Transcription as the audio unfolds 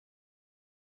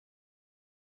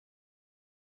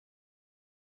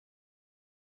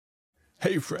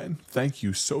Hey friend, thank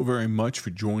you so very much for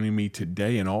joining me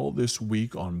today and all this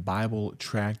week on Bible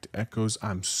Tract Echoes.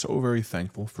 I'm so very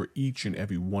thankful for each and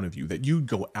every one of you that you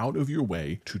go out of your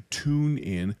way to tune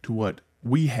in to what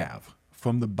we have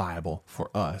from the Bible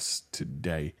for us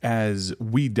today. As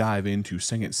we dive into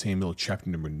 2 Samuel chapter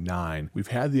number 9, we've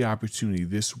had the opportunity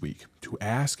this week to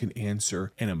ask and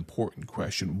answer an important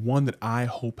question, one that I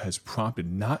hope has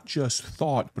prompted not just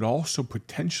thought, but also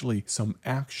potentially some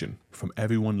action from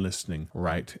everyone listening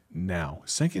right now.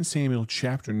 2 Samuel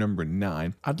chapter number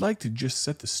 9, I'd like to just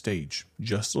set the stage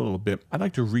just a little bit. I'd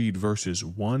like to read verses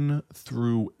 1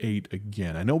 through 8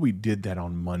 again. I know we did that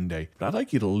on Monday, but I'd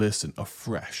like you to listen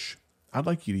afresh. I'd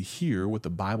like you to hear what the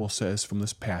Bible says from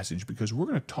this passage because we're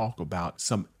going to talk about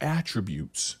some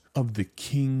attributes of the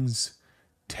king's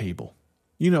table.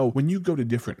 You know, when you go to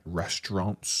different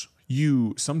restaurants,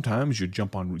 sometimes you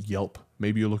jump on Yelp,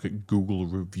 maybe you look at Google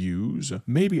reviews,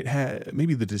 maybe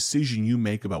the decision you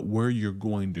make about where you're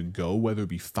going to go, whether it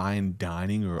be fine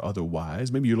dining or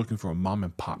otherwise, maybe you're looking for a mom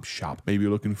and pop shop, maybe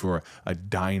you're looking for a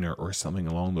diner or something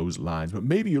along those lines, but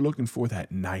maybe you're looking for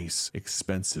that nice,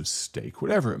 expensive steak,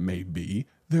 whatever it may be.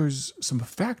 There's some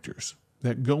factors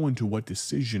that go into what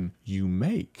decision you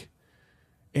make.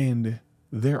 And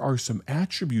there are some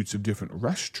attributes of different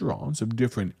restaurants, of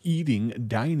different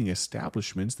dining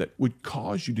establishments that would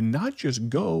cause you to not just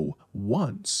go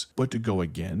once, but to go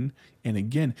again and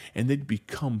again, and they'd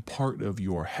become part of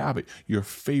your habit, your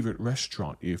favorite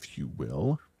restaurant, if you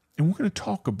will. And we're going to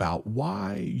talk about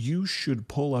why you should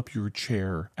pull up your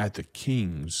chair at the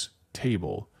king's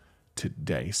table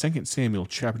today. 2 Samuel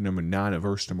chapter number 9 and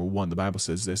verse number 1, the Bible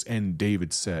says this, "And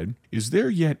David said, Is there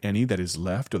yet any that is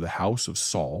left of the house of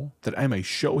Saul, that I may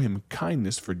show him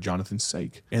kindness for Jonathan's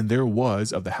sake? And there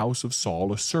was of the house of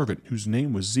Saul a servant, whose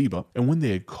name was Ziba. And when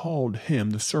they had called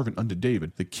him the servant unto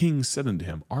David, the king said unto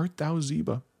him, Art thou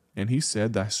Ziba? And he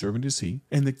said, Thy servant is he.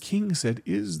 And the king said,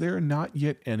 Is there not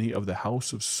yet any of the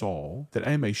house of Saul, that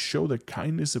I may show the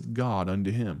kindness of God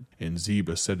unto him? And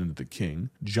Ziba said unto the king,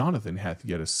 Jonathan hath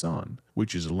yet a son,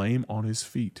 which is lame on his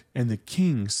feet. And the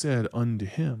king said unto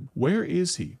him, Where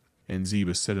is he? And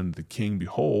Ziba said unto the king,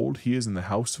 Behold, he is in the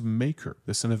house of Machir,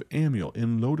 the son of Ammiel,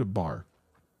 in Lodebar.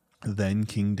 Then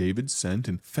King David sent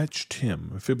and fetched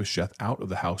him, Mephibosheth, out of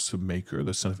the house of Machir,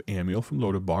 the son of Ammiel, from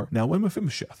Lodebar. Now when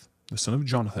Mephibosheth, the son of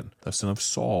Jonathan, the son of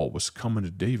Saul, was come unto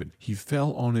David, he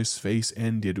fell on his face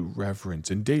and did reverence.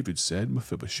 And David said,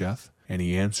 Mephibosheth. And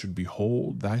he answered,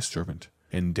 Behold, thy servant.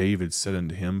 And David said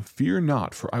unto him, Fear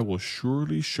not, for I will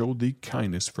surely show thee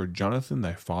kindness for Jonathan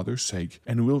thy father's sake,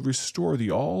 and will restore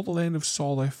thee all the land of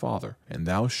Saul thy father, and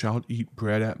thou shalt eat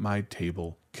bread at my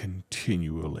table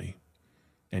continually.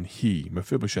 And he,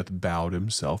 Mephibosheth, bowed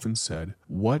himself and said,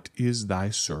 What is thy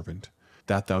servant,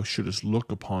 that thou shouldest look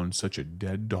upon such a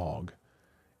dead dog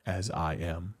as I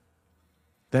am?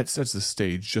 That sets the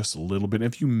stage just a little bit.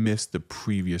 If you missed the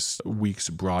previous week's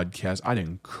broadcast, I'd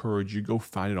encourage you, go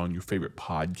find it on your favorite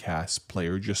podcast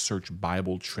player. Just search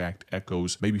Bible Tract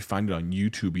Echoes. Maybe find it on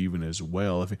YouTube even as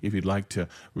well. If you'd like to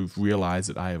realize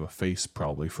that I have a face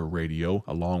probably for radio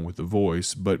along with the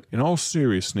voice. But in all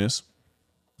seriousness,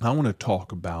 I want to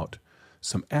talk about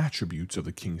some attributes of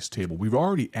the king's table. We've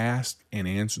already asked and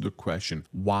answered the question,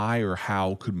 why or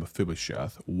how could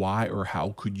Mephibosheth, why or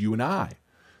how could you and I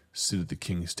sit at the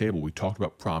king's table? We talked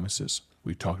about promises.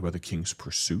 We talked about the king's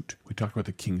pursuit. We talked about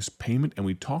the king's payment, and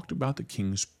we talked about the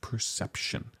king's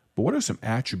perception. But what are some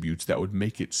attributes that would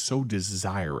make it so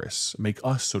desirous, make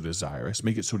us so desirous,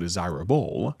 make it so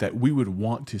desirable that we would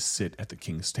want to sit at the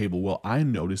king's table? Well, I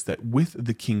noticed that with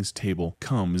the king's table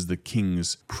comes the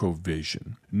king's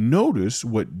provision. Notice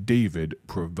what David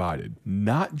provided,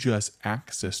 not just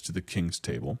access to the king's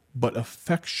table, but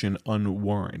affection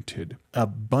unwarranted,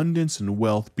 abundance and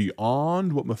wealth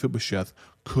beyond what Mephibosheth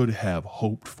could have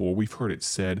hoped for. We've heard it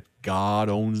said, God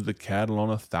owns the cattle on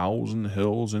 1,000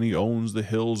 hills, and he owns the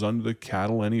hills under the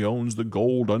cattle, and he owns the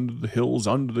gold under the hills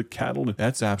under the cattle. And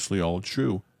that's absolutely all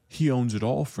true. He owns it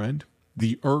all, friend.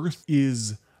 The earth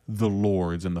is the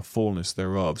Lord's and the fullness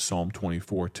thereof. Psalm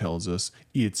 24 tells us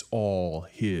it's all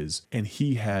his, and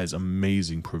he has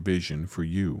amazing provision for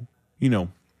you. You know,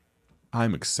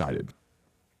 I'm excited.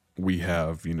 We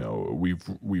have,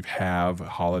 we've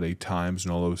holiday times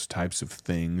and all those types of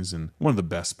things. And one of the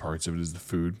best parts of it is the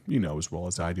food, as well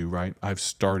as I do, right? I've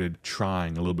started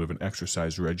trying a little bit of an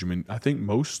exercise regimen. I think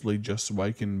mostly just so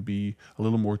I can be a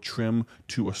little more trim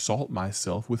to assault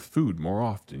myself with food more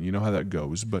often. You know how that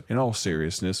goes. But in all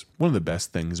seriousness, one of the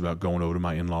best things about going over to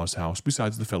my in-laws' house,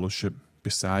 besides the fellowship,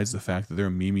 besides the fact that they're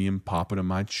Mimi and Papa to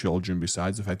my children,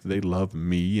 besides the fact that they love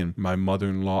me and my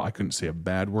mother-in-law. I couldn't say a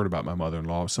bad word about my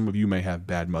mother-in-law. Some of you may have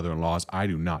bad mother-in-laws. I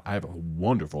do not. I have a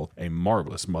wonderful, a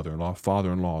marvelous mother-in-law,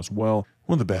 father-in-law as well.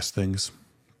 One of the best things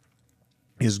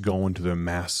is going to the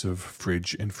massive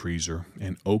fridge and freezer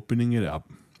and opening it up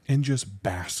and just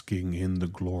basking in the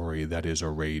glory that is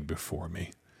arrayed before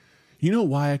me. You know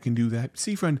why I can do that?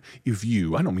 See, friend, if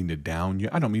you, I don't mean to down you,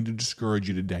 I don't mean to discourage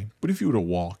you today, but if you were to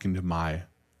walk into my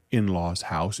in-laws'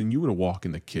 house and you were to walk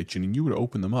in the kitchen and you were to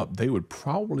open them up, they would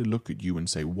probably look at you and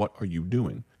say, "What are you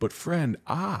doing?" But friend,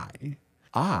 I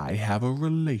have a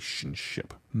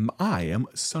relationship. I am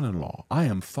son-in-law. I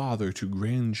am father to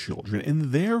grandchildren,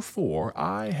 and therefore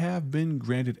I have been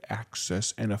granted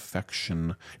access and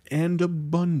affection and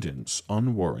abundance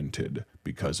unwarranted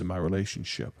because of my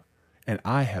relationship. And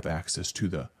I have access to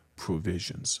the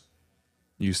provisions.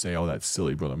 You say, "Oh, that's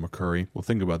silly, Brother McCurry." Well,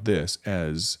 think about this.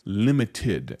 As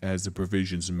limited as the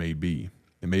provisions may be,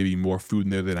 there may be more food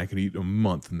in there than I could eat a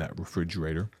month in that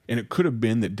refrigerator. And it could have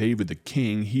been that David the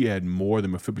king, he had more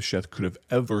than Mephibosheth could have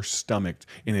ever stomached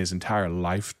in his entire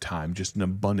lifetime, just in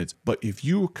abundance. But if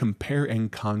you compare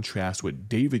and contrast what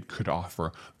David could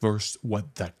offer versus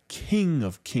what the King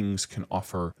of Kings can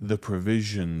offer, the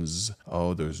provisions,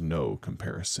 oh, there's no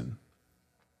comparison.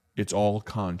 It's all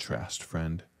contrast,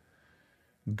 friend.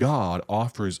 God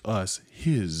offers us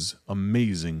his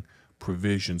amazing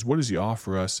provisions. What does he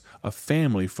offer us? A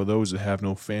family for those that have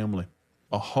no family.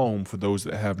 A home for those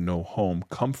that have no home.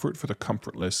 Comfort for the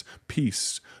comfortless.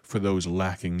 Peace for those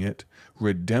lacking it.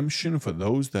 Redemption for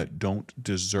those that don't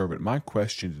deserve it. My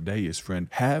question today is, friend,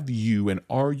 have you and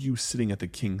are you sitting at the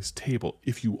King's table?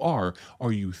 If you are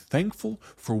you thankful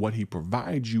for what he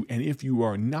provides you? And if you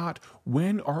are not,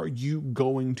 when are you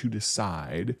going to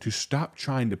decide to stop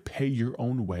trying to pay your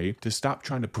own way, to stop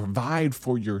trying to provide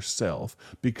for yourself,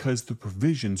 because the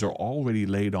provisions are already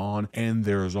laid on and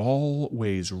there's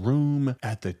always room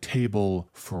at the table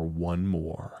for one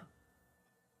more?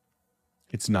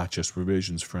 It's not just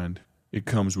provisions, friend. It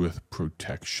comes with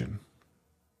protection.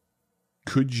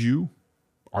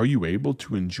 Are you able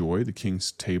to enjoy the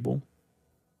King's table?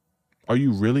 Are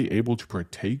you really able to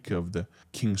partake of the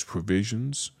King's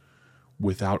provisions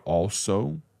without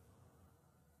also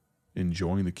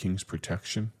enjoying the King's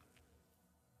protection?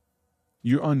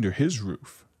 You're under his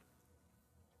roof.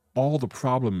 All the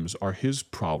problems are his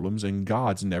problems, and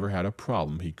God's never had a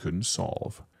problem he couldn't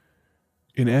solve.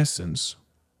 In essence,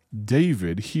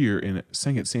 David here in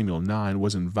 2 Samuel 9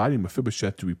 was inviting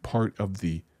Mephibosheth to be part of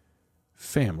the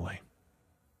family.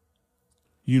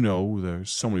 You know,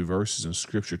 there's so many verses in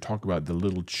Scripture talk about the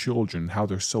little children, how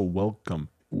they're so welcome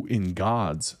in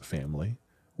God's family.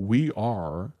 We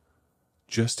are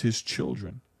just his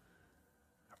children.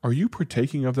 Are you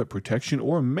partaking of that protection?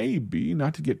 Or maybe,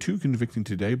 not to get too convicting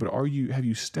today, but have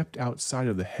you stepped outside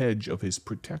of the hedge of his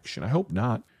protection? I hope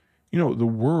not. You know, the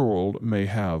world may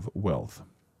have wealth,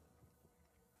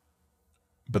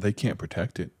 but they can't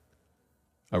protect it.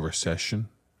 A recession,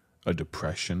 a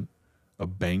depression, a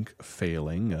bank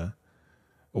failing, a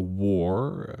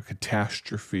war, a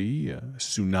catastrophe, a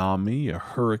tsunami, a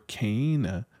hurricane,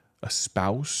 a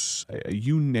spouse,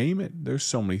 you name it. There's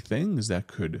so many things that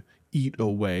could eat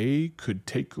away, could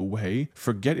take away.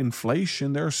 Forget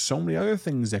inflation. There are so many other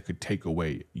things that could take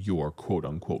away your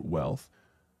quote-unquote wealth.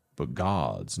 But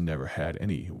God's never had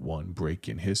anyone break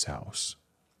in his house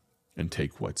and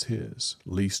take what's his,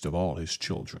 least of all his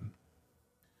children.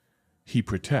 He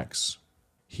protects.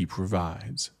 He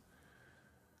provides.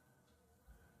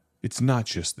 It's not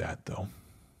just that, though.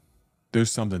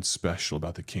 There's something special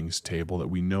about the King's table that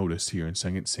we notice here in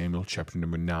 2 Samuel chapter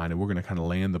number 9, and we're going to kind of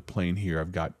land the plane here.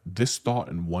 I've got this thought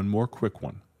and one more quick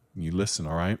one. You listen,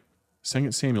 all right?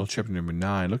 2 Samuel chapter number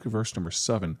 9, look at verse number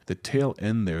 7. The tail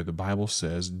end there, the Bible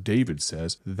says, David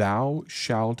says, "Thou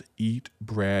shalt eat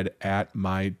bread at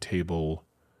my table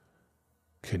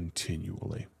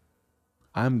continually."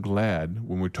 I'm glad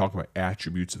when we're talking about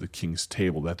attributes of the King's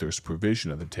table that there's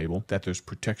provision at the table, that there's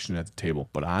protection at the table,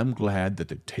 but I'm glad that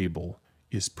the table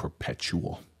is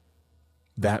perpetual.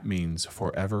 That means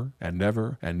forever and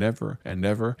ever and ever and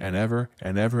ever and ever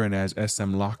and ever. And as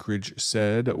S.M. Lockridge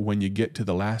said, when you get to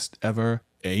the last ever,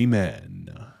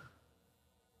 amen.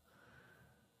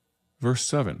 Verse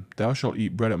 7, "Thou shalt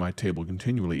eat bread at my table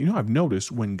continually." You know, I've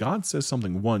noticed when God says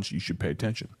something once, you should pay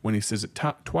attention. When he says it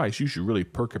twice, you should really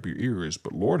perk up your ears.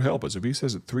 But Lord help us, if he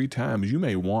says it 3 times, you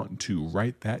may want to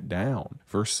write that down.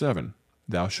 Verse 7,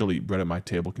 "Thou shalt eat bread at my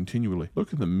table continually."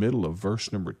 Look in the middle of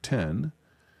verse number 10.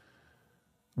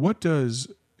 What does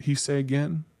he say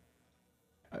again?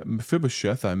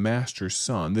 Mephibosheth, thy master's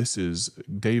son. This is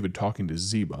David talking to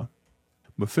Ziba.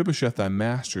 Mephibosheth, thy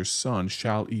master's son,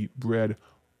 shall eat bread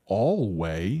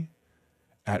always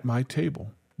at my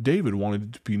table. David wanted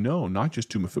it to be known, not just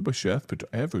to Mephibosheth, but to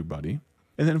everybody.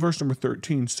 And then verse number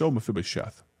 13, so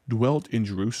Mephibosheth dwelt in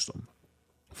Jerusalem,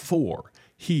 for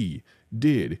he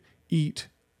did eat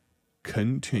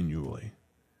continually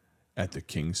at the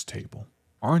king's table.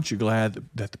 Aren't you glad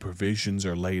that the provisions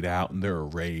are laid out and they're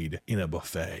arrayed in a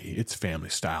buffet? It's family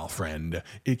style, friend.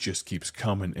 It just keeps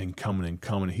coming and coming and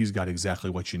coming. He's got exactly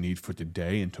what you need for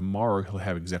today, and tomorrow he'll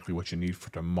have exactly what you need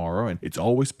for tomorrow, and it's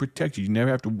always protected. You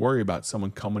never have to worry about someone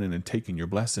coming in and taking your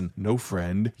blessing. No,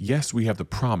 friend. Yes, we have the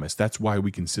promise. That's why we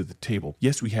can sit at the table.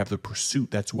 Yes, we have the pursuit.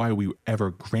 That's why we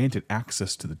ever granted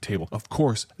access to the table. Of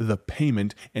course, the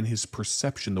payment and his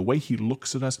perception, the way he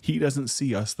looks at us, he doesn't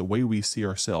see us the way we see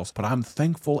ourselves. But I'm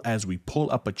thankful as we pull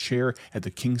up a chair at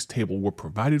the king's table. We're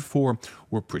provided for,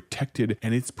 we're protected,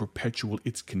 and it's perpetual,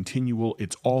 it's continual,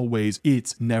 it's always,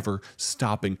 it's never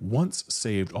stopping. Once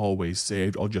saved, always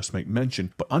saved. I'll just make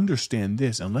mention, but understand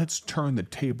this, and let's turn the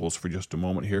tables for just a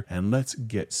moment here, and let's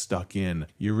get stuck in.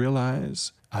 You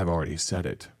realize, I've already said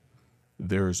it,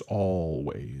 there's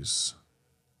always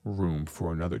room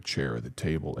for another chair at the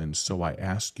table. And so I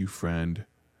ask you, friend,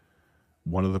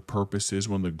 one of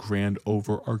the grand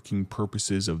overarching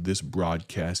purposes of this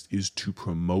broadcast is to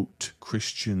promote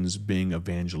Christians being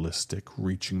evangelistic,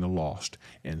 reaching the lost.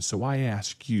 And so I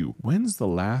ask you, when's the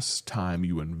last time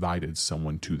you invited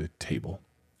someone to the table?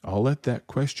 I'll let that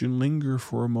question linger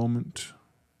for a moment.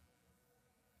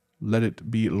 Let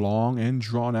it be long and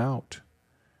drawn out.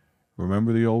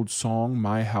 Remember the old song,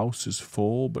 my house is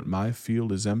full, but my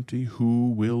field is empty.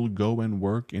 Who will go and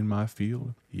work in my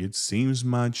field? It seems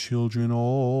my children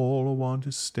all want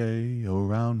to stay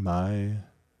around my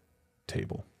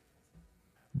table,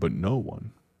 but no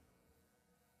one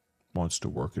wants to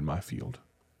work in my field.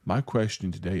 My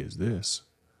question today is this.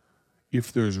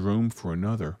 If there's room for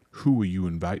another, who are you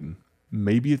inviting?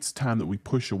 Maybe it's time that we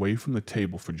push away from the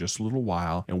table for just a little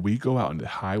while and we go out into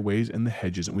highways and the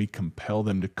hedges and we compel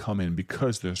them to come in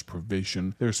because there's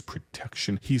provision, there's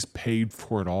protection. He's paid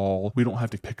for it all. We don't have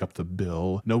to pick up the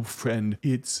bill. No, friend,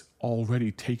 it's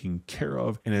already taken care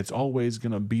of and it's always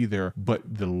going to be there,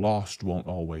 but the lost won't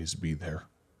always be there.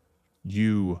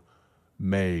 You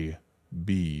may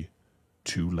be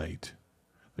too late.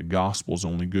 The gospel's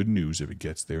only good news if it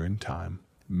gets there in time.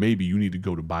 Maybe you need to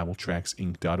go to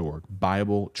BibleTracksInc.org,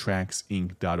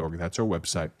 BibleTracksInc.org. That's our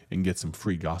website, and get some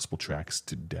free gospel tracts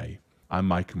today. I'm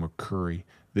Micah McCurry.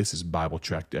 This is Bible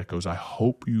Tract Echoes. I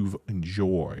hope you've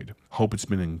enjoyed. Hope it's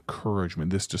been an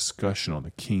encouragement, this discussion on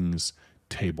the King's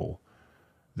table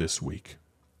this week.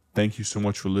 Thank you so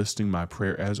much for listening. My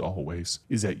prayer, as always,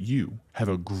 is that you have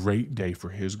a great day for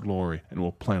His glory, and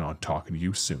we'll plan on talking to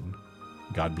you soon.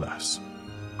 God bless.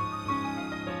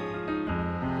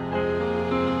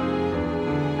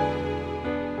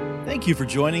 Thank you for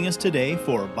joining us today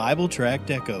for Bible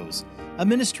Tract Echoes, a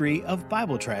ministry of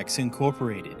Bible Tracts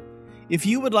Incorporated. If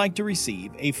you would like to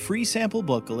receive a free sample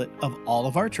booklet of all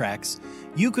of our tracts,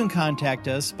 you can contact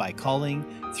us by calling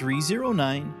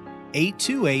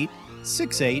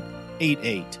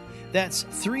 309-828-6888. That's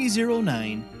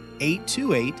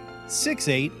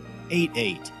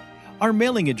 309-828-6888. Our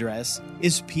mailing address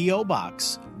is P.O.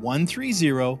 Box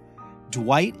 130,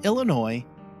 Dwight, Illinois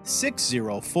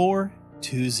 60420.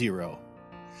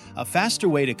 A faster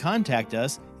way to contact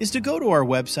us is to go to our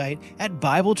website at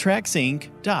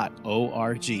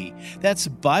BibleTracksInc.org. That's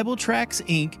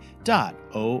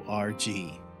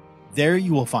BibleTracksInc.org. There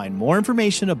you will find more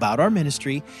information about our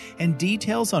ministry and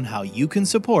details on how you can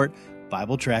support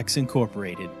Bible Tracts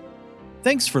Incorporated.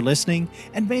 Thanks for listening,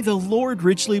 and may the Lord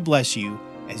richly bless you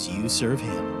as you serve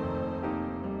Him.